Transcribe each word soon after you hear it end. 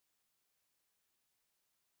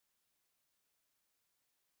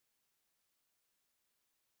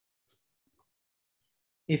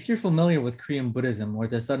If you're familiar with Korean Buddhism or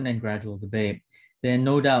the sudden and gradual debate, then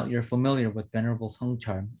no doubt you're familiar with Venerable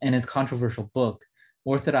Seongcheol and his controversial book,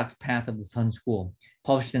 Orthodox Path of the Sun School,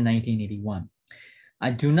 published in 1981.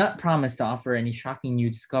 I do not promise to offer any shocking new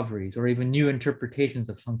discoveries or even new interpretations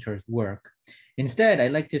of Seongcheol's work. Instead,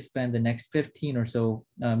 I'd like to spend the next 15 or so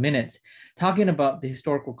minutes talking about the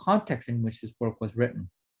historical context in which this work was written.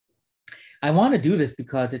 I want to do this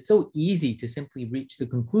because it's so easy to simply reach the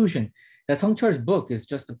conclusion that Seongcheol's book is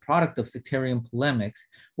just a product of sectarian polemics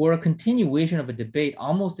or a continuation of a debate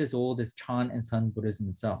almost as old as Chan and Sun Buddhism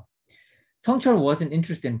itself. Seongcheol wasn't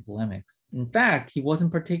interested in polemics. In fact, he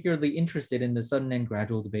wasn't particularly interested in the sudden and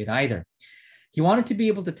gradual debate either. He wanted to be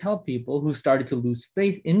able to tell people who started to lose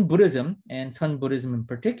faith in Buddhism, and Sun Buddhism in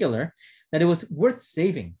particular, that it was worth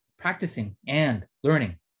saving, practicing, and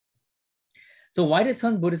learning. So why did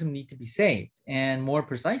Sun Buddhism need to be saved, and more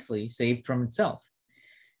precisely, saved from itself?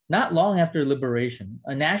 Not long after liberation,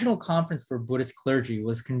 a national conference for Buddhist clergy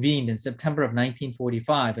was convened in September of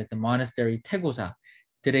 1945 at the monastery Taegosa,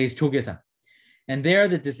 today's Jogesa. And there,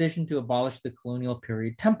 the decision to abolish the colonial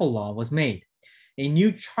period temple law was made. A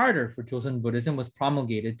new charter for Joseon Buddhism was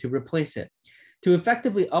promulgated to replace it. To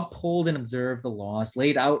effectively uphold and observe the laws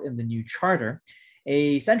laid out in the new charter,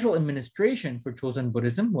 a central administration for Joseon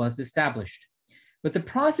Buddhism was established. But the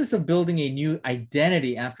process of building a new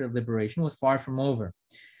identity after liberation was far from over.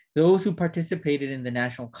 Those who participated in the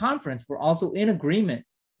national conference were also in agreement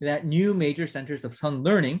that new major centers of Sun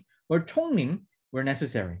learning, or Chongnim, were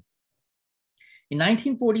necessary. In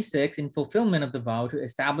 1946, in fulfillment of the vow to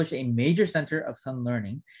establish a major center of Sun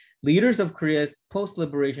learning, leaders of Korea's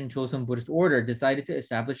post-liberation Joseon Buddhist order decided to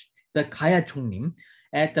establish the Gaya Chongnim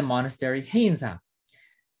at the monastery Haeinsa.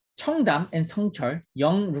 Cheongdam and Seongcheol,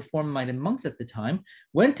 young reform-minded monks at the time,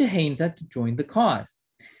 went to Haeinsa to join the cause.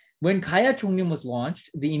 When Gaya Chongnim was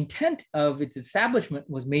launched, the intent of its establishment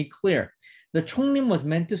was made clear. The Chongnim was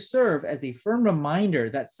meant to serve as a firm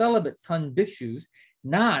reminder that celibate Sun bhikshus,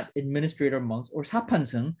 not administrator monks or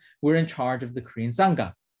sapansung, were in charge of the Korean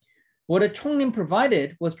Sangha. What a Chongnim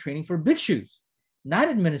provided was training for bhikshus, not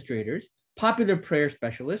administrators, popular prayer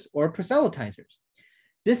specialists, or proselytizers.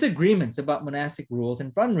 Disagreements about monastic rules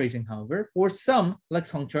and fundraising, however, forced some, like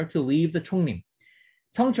Seongcheol, to leave the Chongnim.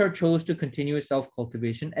 Seongcheol chose to continue his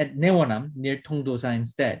self-cultivation at Naewonam near Tongdosa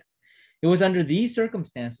instead. It was under these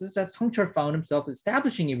circumstances that Seongcheol found himself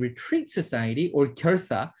establishing a retreat society, or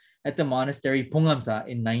gyolsa, at the monastery Bonghamsa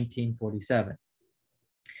in 1947.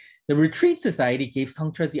 The retreat society gave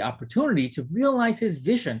Seongcheol the opportunity to realize his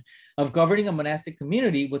vision of governing a monastic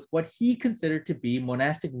community with what he considered to be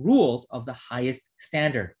monastic rules of the highest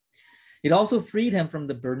standard. It also freed him from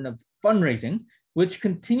the burden of fundraising, which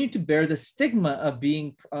continued to bear the stigma of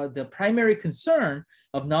being the primary concern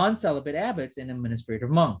of non-celibate abbots and administrative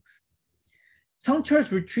monks.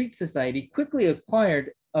 Seongcheol's retreat society quickly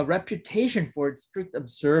acquired a reputation for its strict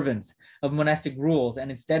observance of monastic rules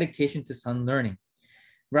and its dedication to Sun learning.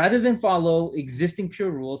 Rather than follow existing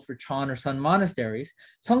pure rules for Chan or Sun monasteries,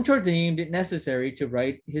 Seongcheol deemed it necessary to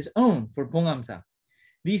write his own for Bonghamsa.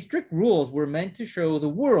 These strict rules were meant to show the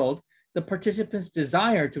world the participants'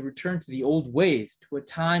 desire to return to the old ways, to a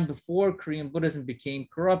time before Korean Buddhism became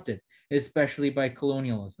corrupted, especially by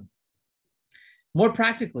colonialism. More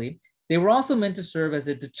practically, they were also meant to serve as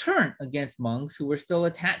a deterrent against monks who were still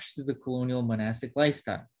attached to the colonial monastic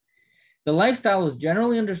lifestyle. The lifestyle was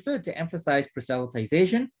generally understood to emphasize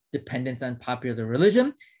proselytization, dependence on popular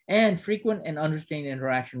religion, and frequent and unrestrained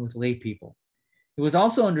interaction with lay people. It was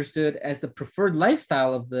also understood as the preferred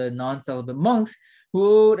lifestyle of the non-celibate monks who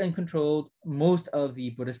owned and controlled most of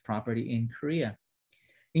the Buddhist property in Korea.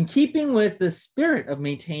 In keeping with the spirit of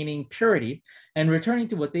maintaining purity and returning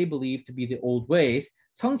to what they believed to be the old ways,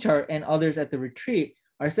 Seongcheol and others at the retreat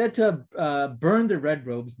are said to have burned their red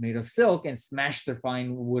robes made of silk and smashed their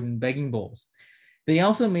fine wooden begging bowls. They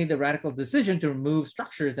also made the radical decision to remove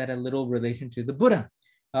structures that had little relation to the Buddha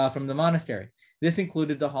from the monastery. This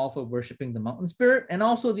included the hall for worshiping the mountain spirit and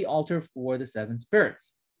also the altar for the seven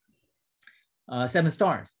spirits, 7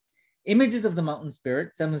 stars. Images of the mountain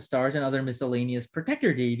spirit, 7 stars, and other miscellaneous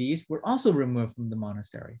protector deities were also removed from the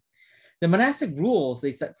monastery. The monastic rules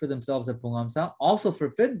they set for themselves at Bonghamsa also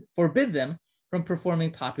forbid them from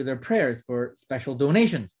performing popular prayers for special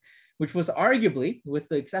donations, which was arguably, with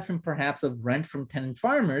the exception perhaps of rent from tenant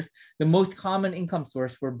farmers, the most common income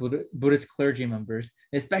source for Buddhist clergy members,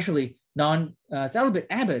 especially non-celibate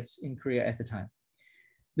abbots in Korea at the time.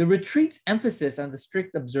 The retreat's emphasis on the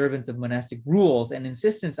strict observance of monastic rules and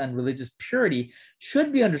insistence on religious purity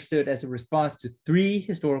should be understood as a response to 3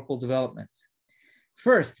 historical developments.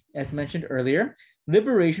 First, as mentioned earlier,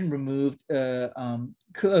 liberation removed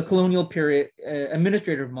colonial period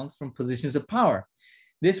administrative monks from positions of power.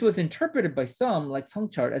 This was interpreted by some, like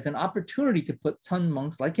Seongcheol, as an opportunity to put Sun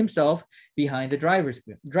monks like himself behind the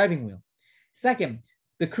driving wheel. Second,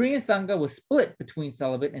 the Korean Sangha was split between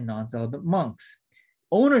celibate and non-celibate monks.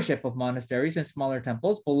 Ownership of monasteries and smaller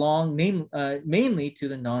temples belonged mainly to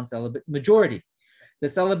the non-celibate majority. The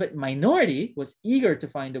celibate minority was eager to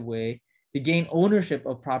find a way to gain ownership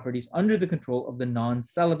of properties under the control of the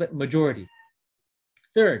non-celibate majority.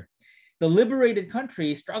 Third, the liberated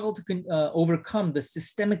country struggled to overcome the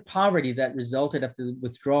systemic poverty that resulted after the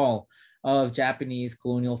withdrawal of Japanese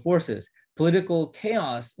colonial forces, political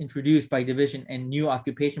chaos introduced by division and new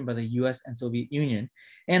occupation by the US and Soviet Union,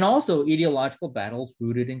 and also ideological battles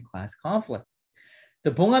rooted in class conflict.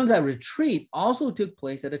 The Bonghamsa retreat also took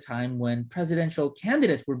place at a time when presidential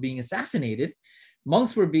candidates were being assassinated,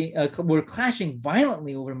 monks were clashing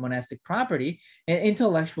violently over monastic property, and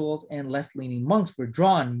intellectuals and left-leaning monks were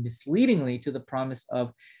drawn misleadingly to the promise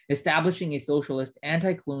of establishing a socialist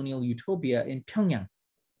anti-colonial utopia in Pyongyang.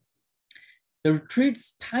 The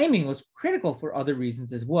retreat's timing was critical for other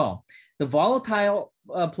reasons as well. The volatile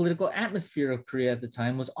political atmosphere of Korea at the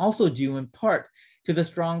time was also due in part to the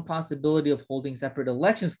strong possibility of holding separate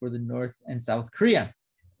elections for the North and South Korea,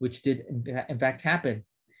 which did in fact happen.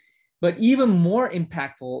 But even more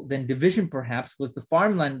impactful than division, perhaps, was the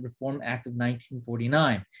Farmland Reform Act of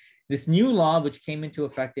 1949. This new law, which came into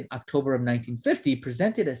effect in October of 1950,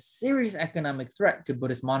 presented a serious economic threat to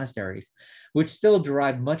Buddhist monasteries, which still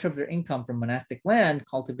derived much of their income from monastic land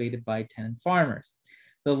cultivated by tenant farmers.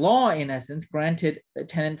 The law, in essence, granted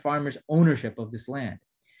tenant farmers ownership of this land.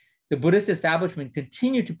 The Buddhist establishment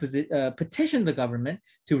continued to petition the government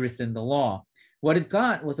to rescind the law. What it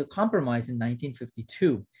got was a compromise in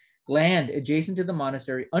 1952. Land adjacent to the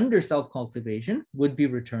monastery under self-cultivation would be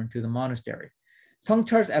returned to the monastery.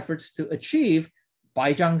 Seongcheol's efforts to achieve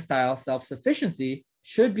Baijang-style self-sufficiency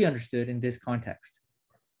should be understood in this context.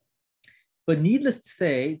 But needless to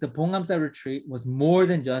say, the Bonghamsa retreat was more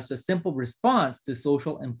than just a simple response to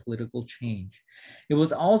social and political change. It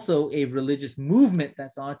was also a religious movement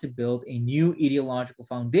that sought to build a new ideological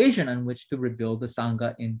foundation on which to rebuild the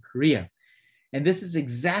Sangha in Korea. And this is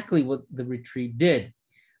exactly what the retreat did.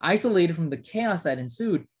 Isolated from the chaos that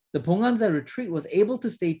ensued, the Bonghamsa retreat was able to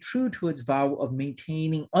stay true to its vow of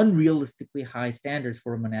maintaining unrealistically high standards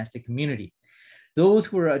for a monastic community. Those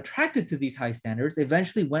who were attracted to these high standards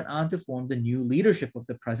eventually went on to form the new leadership of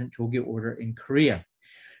the present Jogye order in Korea.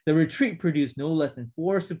 The retreat produced no less than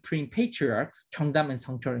 4 supreme patriarchs, Cheongdam and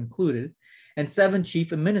Seongcheol included, and 7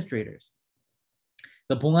 chief administrators.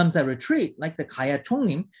 The Bonghamsa retreat, like the Kaya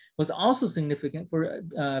Chongnim, was also significant for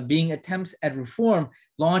being attempts at reform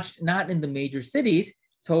launched not in the major cities,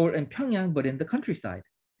 Seoul and Pyongyang, but in the countryside.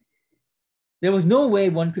 There was no way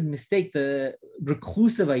one could mistake the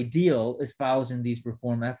reclusive ideal espoused in these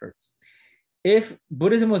reform efforts. If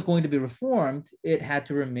Buddhism was going to be reformed, it had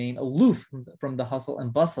to remain aloof from the hustle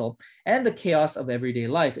and bustle and the chaos of everyday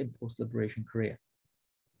life in post-liberation Korea.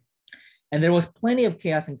 And there was plenty of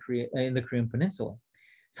chaos in the Korean peninsula.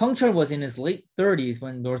 Seongcheol was in his late 30s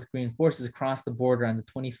when North Korean forces crossed the border on the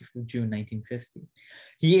 25th of June, 1950.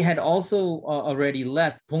 He had also already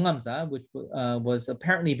left Bonghamsa, which was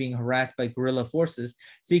apparently being harassed by guerrilla forces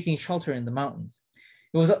seeking shelter in the mountains.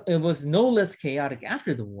 It was no less chaotic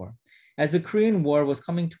after the war. As the Korean War was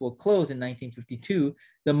coming to a close in 1952,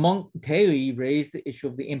 the monk Dae raised the issue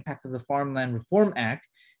of the impact of the Farmland Reform Act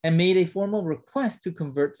and made a formal request to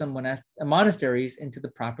convert some monasteries into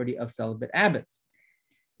the property of celibate abbots.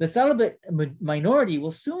 The celibate minority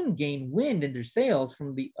will soon gain wind in their sails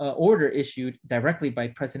from the order issued directly by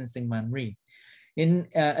President Syngman Rhee. In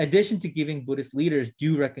addition to giving Buddhist leaders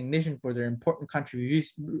due recognition for their important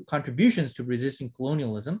contributions to resisting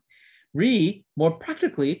colonialism, Rhee, more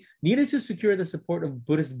practically, needed to secure the support of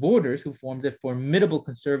Buddhist voters who formed a formidable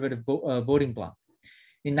conservative voting bloc.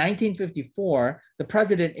 In 1954, the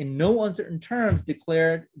president, in no uncertain terms,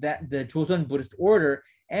 declared that the Joseon Buddhist order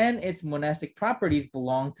and its monastic properties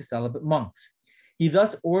belonged to celibate monks. He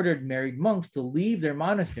thus ordered married monks to leave their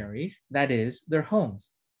monasteries, that is, their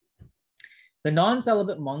homes. The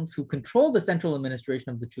non-celibate monks who controlled the central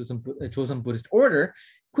administration of the Joseon Buddhist order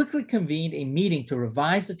quickly convened a meeting to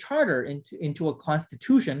revise the charter into a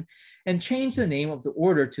constitution and change the name of the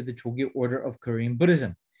order to the Jogye Order of Korean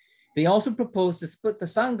Buddhism. They also proposed to split the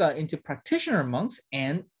Sangha into practitioner monks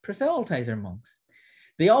and proselytizer monks.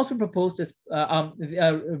 They also proposed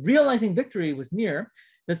realizing victory was near,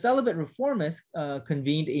 the celibate reformists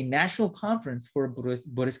convened a national conference for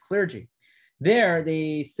Buddhist clergy. There,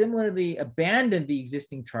 they similarly abandoned the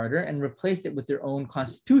existing charter and replaced it with their own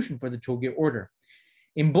constitution for the Jogye order.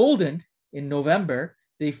 Emboldened, in November,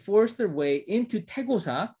 they forced their way into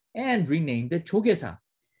Taegosa and renamed it Jogesa.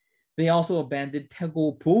 They also abandoned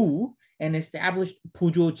Taego Bowu and established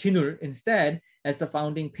Pujo Jinul instead as the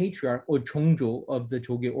founding patriarch or Jongjo of the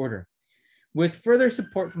Joge order. With further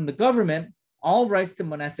support from the government, all rights to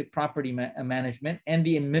monastic property management and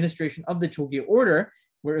the administration of the Joge order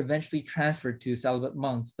were eventually transferred to celibate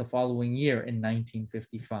monks the following year in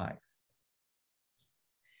 1955.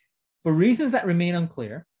 For reasons that remain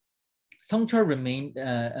unclear, Seongcheol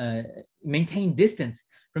maintained distance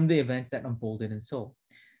from the events that unfolded in Seoul.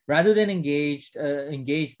 Rather than engage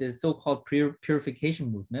the so-called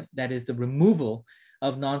purification movement, that is the removal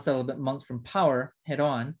of non-celibate monks from power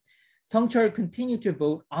head-on, Seongcheol continued to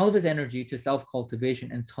devote all of his energy to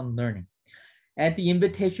self-cultivation and Seon learning. At the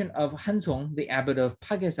invitation of Hansong, the abbot of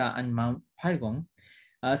Pagesa on Mount Palgong,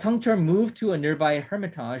 Seongcheol moved to a nearby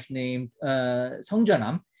hermitage named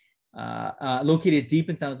Seongjeonam, located deep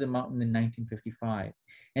inside the mountain in 1955.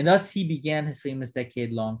 And thus he began his famous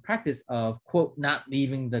decade-long practice of, quote, not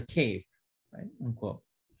leaving the cave, right, unquote.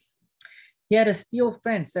 He had a steel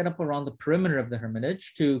fence set up around the perimeter of the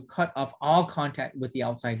hermitage to cut off all contact with the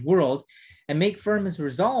outside world and make firm his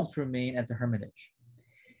resolve to remain at the hermitage.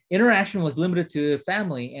 Interaction was limited to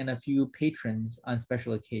family and a few patrons on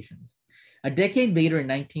special occasions. A decade later, in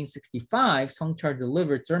 1965, Seongcheol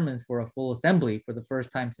delivered sermons for a full assembly for the first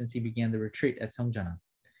time since he began the retreat at Seongjeonam.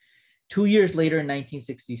 2 years later, in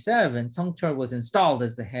 1967, Seongcheol was installed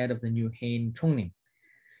as the head of the new Hain Chongnim.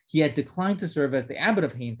 He had declined to serve as the abbot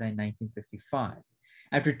of Hainsa in 1955.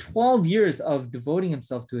 After 12 years of devoting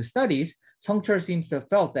himself to his studies, Seongcheol seems to have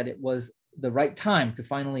felt that it was the right time to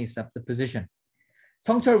finally accept the position.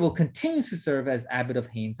 Seongcheol will continue to serve as abbot of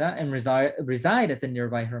Hainsa and reside at the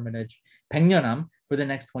nearby hermitage Baeknyeonam for the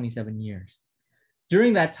next 27 years.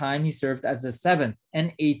 During that time, he served as the 7th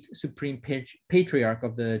and 8th Supreme Patriarch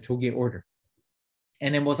of the Joge order.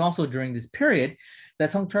 And it was also during this period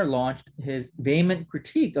that Seongcheol launched his vehement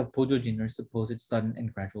critique of Bojo Jinul's supposed sudden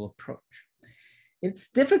and gradual approach. It's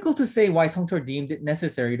difficult to say why Seongcheol deemed it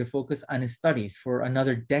necessary to focus on his studies for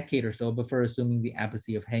another decade or so before assuming the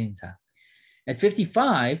abbacy of Hainsa. At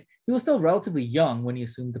 55, he was still relatively young when he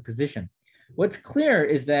assumed the position. What's clear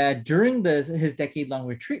is that during his decade-long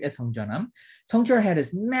retreat at Seongjeonam, Seongcheol had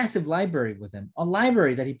his massive library with him, a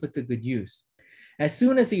library that he put to good use. As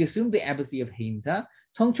soon as he assumed the abbacy of Hainsa,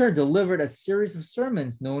 Seongcheol delivered a series of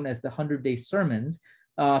sermons known as the 100-Day Sermons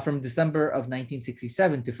from December of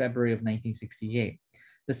 1967 to February of 1968.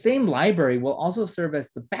 The same library will also serve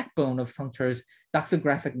as the backbone of Seongcheol's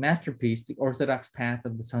doxographic masterpiece, The Orthodox Path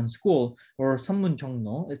of the Sun School, or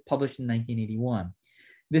Seonmunjeongno, published in 1981.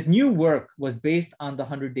 This new work was based on the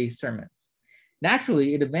 100-Day Sermons.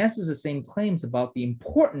 Naturally, it advances the same claims about the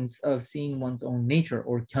importance of seeing one's own nature,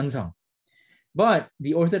 or gyeonsang. But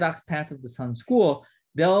the Orthodox Path of the Sun School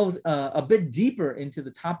delves a bit deeper into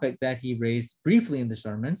the topic that he raised briefly in the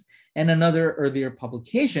sermons, and another earlier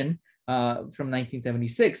publication from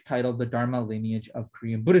 1976 titled The Dharma Lineage of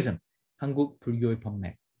Korean Buddhism, 한국 불교의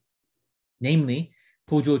법맥, namely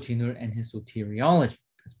Bojo Jinul and his soteriology.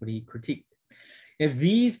 That's what he critiqued. If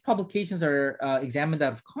these publications are examined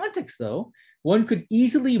out of context, though, one could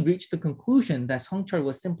easily reach the conclusion that Seongcheol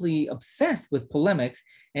was simply obsessed with polemics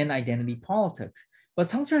and identity politics. But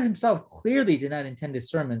Seongcheol himself clearly did not intend his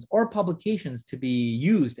sermons or publications to be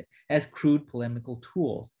used as crude polemical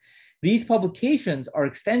tools. These publications are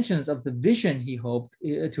extensions of the vision he hoped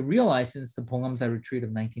to realize since the Bonghamsa retreat of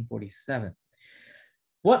 1947.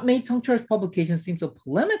 What made Seongcheol's publications seem so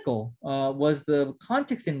polemical was the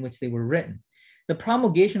context in which they were written. The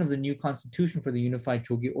promulgation of the new constitution for the unified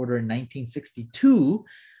Jogi order in 1962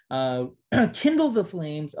 kindled the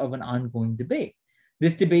flames of an ongoing debate.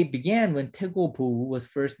 This debate began when Taego Bowu was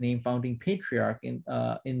first named founding patriarch in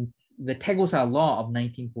the Taegosa law of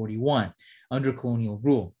 1941 under colonial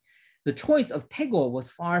rule. The choice of Taego was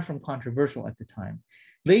far from controversial at the time.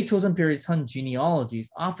 Late Joseon period Sun genealogies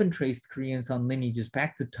often traced Korean Sun lineages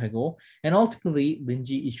back to Taego and ultimately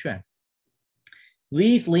Linji Ishue.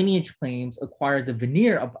 Lee's lineage claims acquired the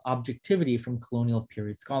veneer of objectivity from colonial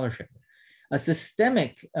period scholarship. A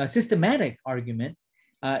systematic argument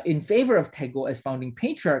in favor of Taego as founding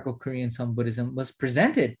patriarch of Korean Sun Buddhism was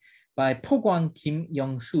presented by Pogwang Kim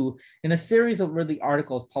Young-soo in a series of early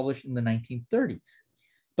articles published in the 1930s.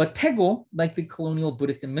 But Taego, like the colonial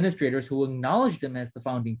Buddhist administrators who acknowledged him as the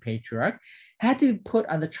founding patriarch, had to be put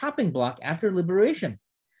on the chopping block after liberation.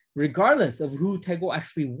 Regardless of who Taego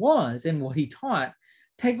actually was and what he taught,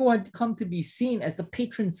 Taego had come to be seen as the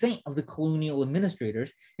patron saint of the colonial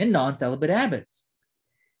administrators and non-celibate abbots.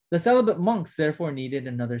 The celibate monks therefore needed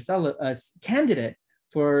another candidate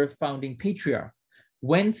for founding patriarch.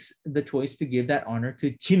 whence the choice to give that honor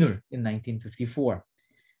to Jinul in 1954.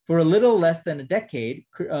 For a little less than a decade,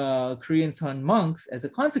 Korean Seon monks, as a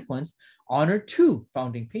consequence, honored two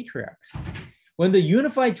founding patriarchs. When the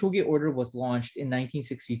unified Choge order was launched in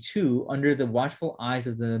 1962 under the watchful eyes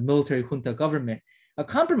of the military junta government, a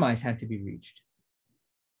compromise had to be reached.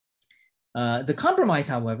 The compromise,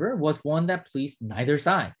 however, was one that pleased neither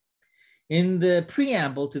side. In the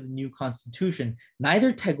preamble to the new constitution,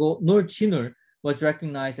 neither Taego nor Jinul was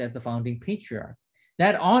recognized as the founding patriarch.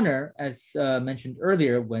 That honor, as mentioned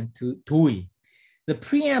earlier, went to Doi. The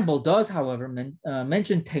preamble does, however,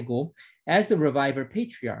 mention Taego as the reviver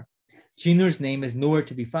patriarch. Jinul's name is nowhere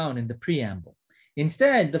to be found in the preamble.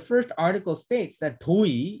 Instead, the first article states that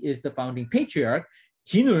Doi is the founding patriarch,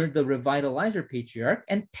 Jinul the revitalizer patriarch,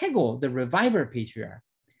 and Taego the reviver patriarch.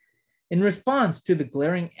 In response to the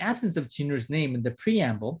glaring absence of Jinul's name in the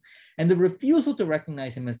preamble and the refusal to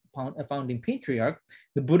recognize him as a founding patriarch,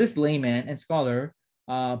 the Buddhist layman and scholar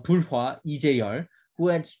Bulhwa Lee-jae-yeol, who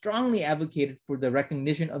had strongly advocated for the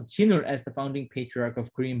recognition of Jinul as the founding patriarch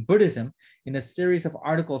of Korean Buddhism in a series of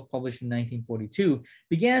articles published in 1942,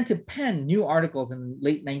 began to pen new articles in the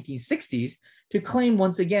late 1960s to claim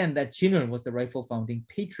once again that Jinul was the rightful founding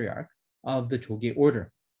patriarch of the Choge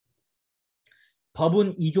order.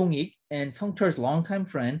 Babun Lee-jong-ik and Seongcheol's longtime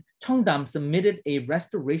friend Cheongdam submitted a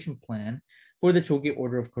restoration plan for the Choge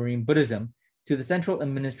order of Korean Buddhism to the Central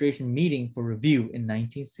Administration meeting for review in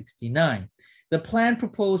 1969. The plan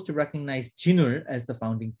proposed to recognize Jinul as the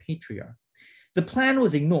founding patriarch. The plan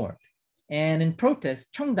was ignored, and in protest,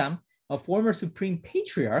 Cheongdam, a former supreme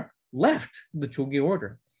patriarch, left the Choge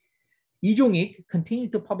order. Lee-jong-ik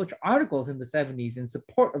continued to publish articles in the 70s in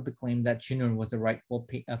support of the claim that Jinul was the rightful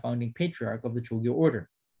founding patriarch of the Choge order.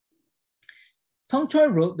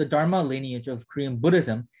 Seongcheol wrote the Dharma lineage of Korean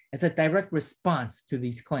Buddhism as a direct response to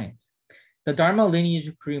these claims. The Dharma lineage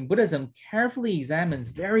of Korean Buddhism carefully examines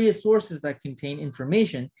various sources that contain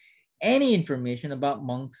information, any information about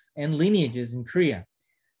monks and lineages in Korea.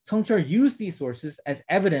 Seongcheol used these sources as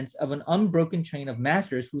evidence of an unbroken chain of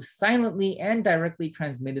masters who silently and directly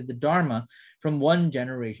transmitted the Dharma from one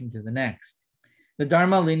generation to the next. The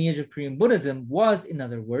Dharma lineage of Korean Buddhism was, in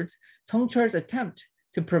other words, Seongcheol's attempt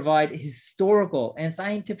to provide historical and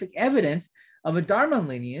scientific evidence of a Dharma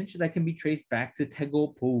lineage that can be traced back to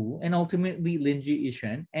Taego Po and ultimately Linji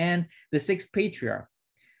Ishen and the sixth patriarch.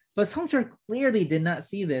 But Seongcheol clearly did not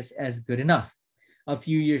see this as good enough. A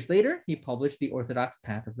few years later, he published The Orthodox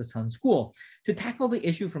Path of the Sun School to tackle the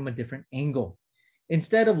issue from a different angle.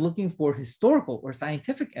 Instead of looking for historical or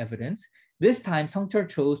scientific evidence, this time Seongcheol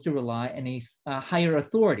chose to rely on a higher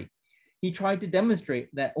authority. He tried to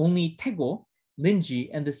demonstrate that only Taego,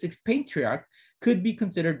 Linji, and the sixth patriarch could be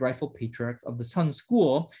considered rightful patriarchs of the Sun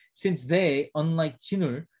School, since they, unlike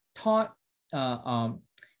Jinul, taught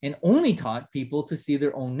and only taught people to see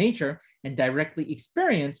their own nature and directly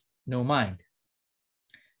experience no mind.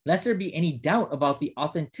 Lest there be any doubt about the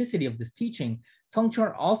authenticity of this teaching,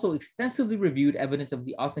 Seongcheol also extensively reviewed evidence of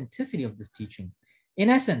the authenticity of this teaching. In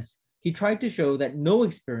essence, he tried to show that no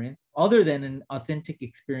experience other than an authentic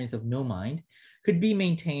experience of no mind could be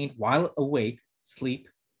maintained while awake, sleep,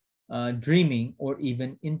 dreaming, or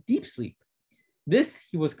even in deep sleep. This,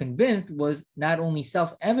 he was convinced, was not only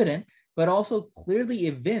self-evident, but also clearly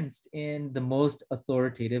evinced in the most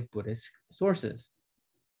authoritative Buddhist sources.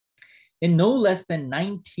 In no less than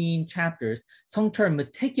 19 chapters, Seongcheol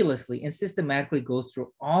meticulously and systematically goes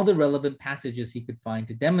through all the relevant passages he could find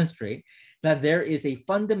to demonstrate that there is a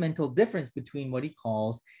fundamental difference between what he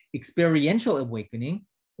calls experiential awakening,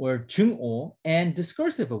 or Jung-o, and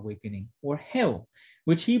discursive awakening, or Heo,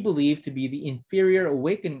 which he believed to be the inferior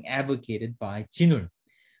awakening advocated by Jinul.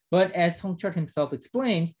 But as Seongcheol himself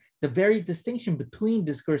explains, the very distinction between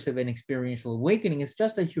discursive and experiential awakening is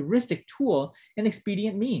just a heuristic tool and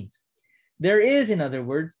expedient means. There is, in other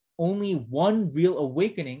words, only one real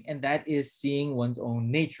awakening, and that is seeing one's own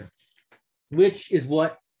nature, which is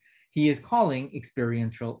what he is calling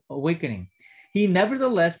experiential awakening. He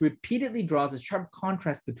nevertheless repeatedly draws a sharp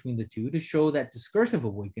contrast between the two to show that discursive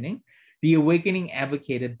awakening, the awakening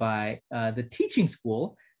advocated by the teaching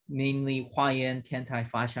school, namely Huayan, Tiantai,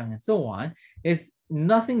 Faxiang, and so on, is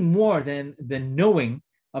nothing more than the knowing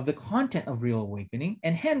of the content of real awakening,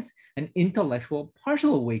 and hence an intellectual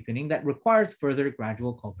partial awakening that requires further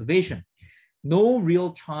gradual cultivation. No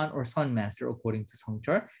real Chan or Sun master, according to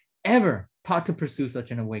Seongcheol, ever taught to pursue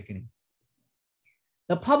such an awakening.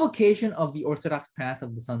 The publication of The Orthodox Path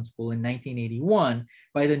of the Sun School in 1981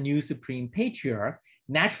 by the new Supreme Patriarch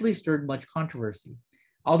naturally stirred much controversy.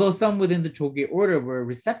 Although some within the Choge order were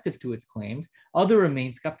receptive to its claims, others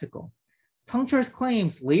remained skeptical. Seongcheol's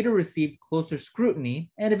claims later received closer scrutiny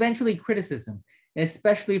and eventually criticism,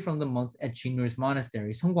 especially from the monks at Jinul's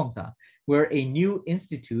monastery, Seonggwangsa, where a new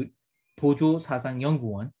institute, 보조 사상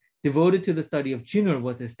연구원, devoted to the study of Jinul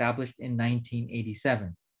was established in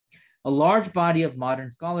 1987. A large body of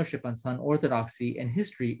modern scholarship on Seon orthodoxy and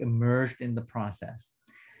history emerged in the process.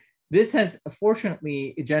 This has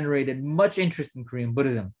fortunately generated much interest in Korean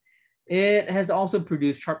Buddhism. It has also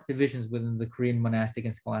produced sharp divisions within the Korean monastic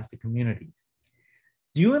and scholastic communities.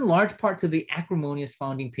 Due in large part to the acrimonious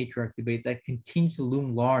founding patriarch debate that continued to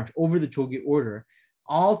loom large over the Jogye order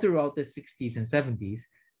all throughout the 60s and 70s,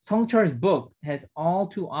 Seongcheol's book has all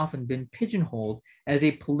too often been pigeonholed as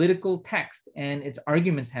a political text, and its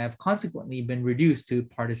arguments have consequently been reduced to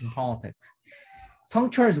partisan politics.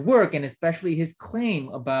 Seongcheol's work, and especially his claim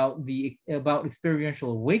about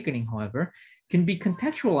experiential awakening, however, can be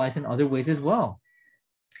contextualized in other ways as well.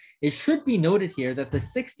 It should be noted here that the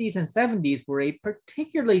 60s and 70s were a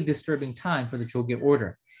particularly disturbing time for the Jogye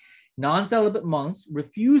order. Non-celibate monks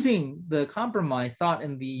refusing the compromise sought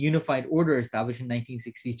in the unified order established in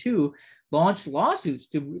 1962 launched lawsuits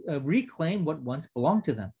to reclaim what once belonged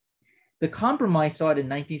to them. The compromise sought in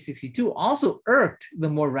 1962 also irked the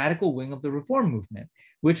more radical wing of the reform movement,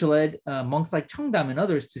 which led monks like Cheongdam and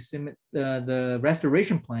others to submit the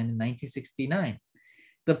restoration plan in 1969.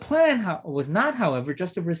 The plan was not, however,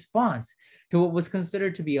 just a response to what was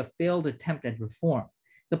considered to be a failed attempt at reform.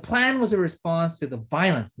 The plan was a response to the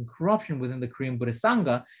violence and corruption within the Korean Buddhist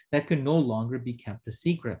Sangha that could no longer be kept a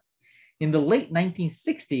secret. In the late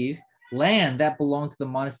 1960s, land that belonged to the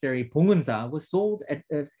monastery Bongunsa was sold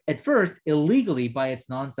at first illegally by its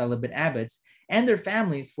non-celibate abbots and their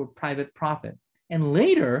families for private profit, and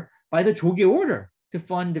later by the Jogye order to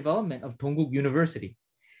fund development of Dongguk University.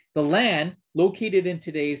 The land, located in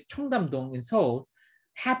today's Cheongdam-dong in Seoul,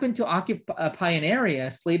 happened to occupy an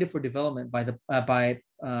area slated for development by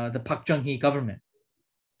the Park Chung-hee government.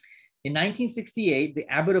 In 1968, the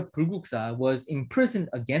abbot of Bulguksa was imprisoned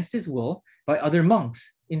against his will by other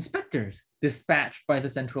monks, inspectors dispatched by the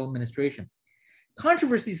central administration.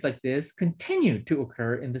 Controversies like this continued to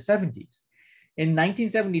occur in the 70s. In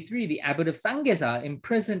 1973, the abbot of Sanggesa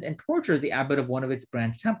imprisoned and tortured the abbot of one of its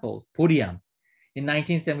branch temples, Boryam. In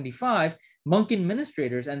 1975, monk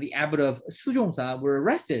administrators and the abbot of Sujongsa were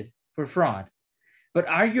arrested for fraud. But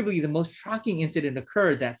arguably the most shocking incident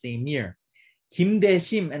occurred that same year. Kim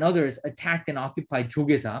Dae-shim and others attacked and occupied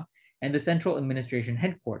Jogyesa and the central administration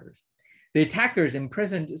headquarters. The attackers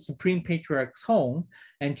imprisoned Supreme Patriarch Seong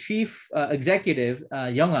and Chief Executive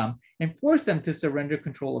Young-am and forced them to surrender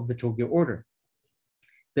control of the Jogye order.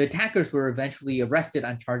 The attackers were eventually arrested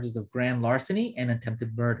on charges of grand larceny and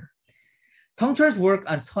attempted murder. Seongcheol's work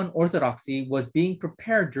on Seon orthodoxy was being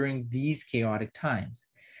prepared during these chaotic times.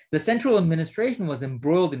 The central administration was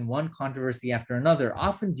embroiled in one controversy after another,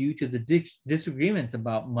 often due to the disagreements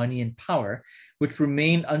about money and power, which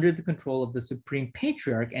remained under the control of the Supreme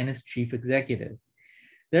Patriarch and his chief executive.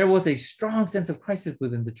 There was a strong sense of crisis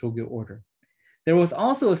within the Jogye order. There was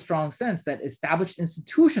also a strong sense that established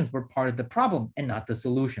institutions were part of the problem and not the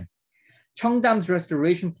solution. Cheongdam's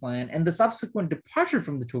restoration plan and the subsequent departure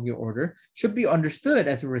from the Jogye order should be understood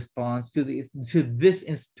as a response to this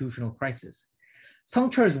institutional crisis.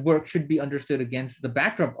 Seongcheol's work should be understood against the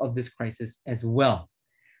backdrop of this crisis as well.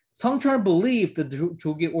 Seongcheol believed the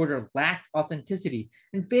Jogye order lacked authenticity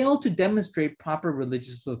and failed to demonstrate proper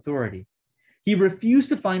religious authority. He refused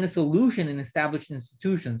to find a solution in established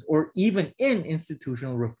institutions or even in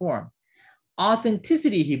institutional reform.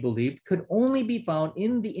 Authenticity, he believed, could only be found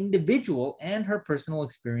in the individual and her personal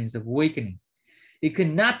experience of awakening. It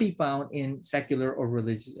could not be found in secular or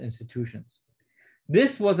religious institutions.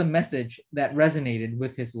 This was a message that resonated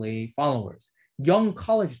with his lay followers, young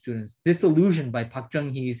college students disillusioned by Park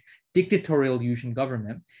Chung-hee's dictatorial Yushin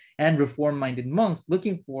government, and reform-minded monks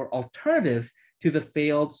looking for alternatives to the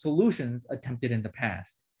failed solutions attempted in the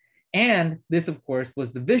past. And this, of course,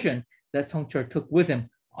 was the vision that Seongcheol took with him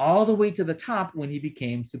all the way to the top when he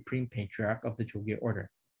became Supreme Patriarch of the Jogye order.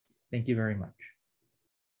 Thank you very much.